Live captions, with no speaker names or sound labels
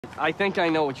I think I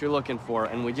know what you're looking for,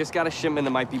 and we just got a shipment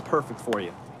that might be perfect for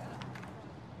you.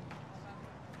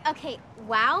 Okay,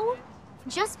 wow.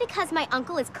 Just because my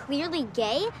uncle is clearly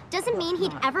gay doesn't mean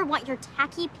he'd ever want your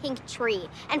tacky pink tree.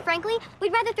 And frankly,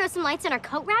 we'd rather throw some lights on our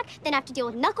coat rack than have to deal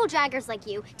with knuckle draggers like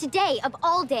you today of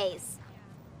all days.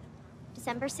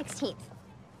 December 16th.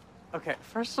 Okay,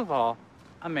 first of all,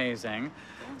 amazing.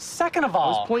 Second of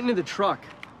all... I was pointing to the truck.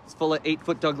 It's full of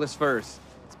 8-foot Douglas firs.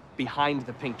 It's behind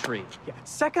the pink tree. Yeah,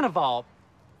 second of all,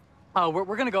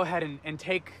 we're gonna go ahead and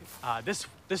take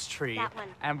this tree, That one.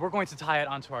 and we're going to tie it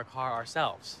onto our car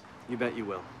ourselves. You bet you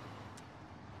will.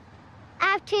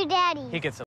 After Daddy. He gets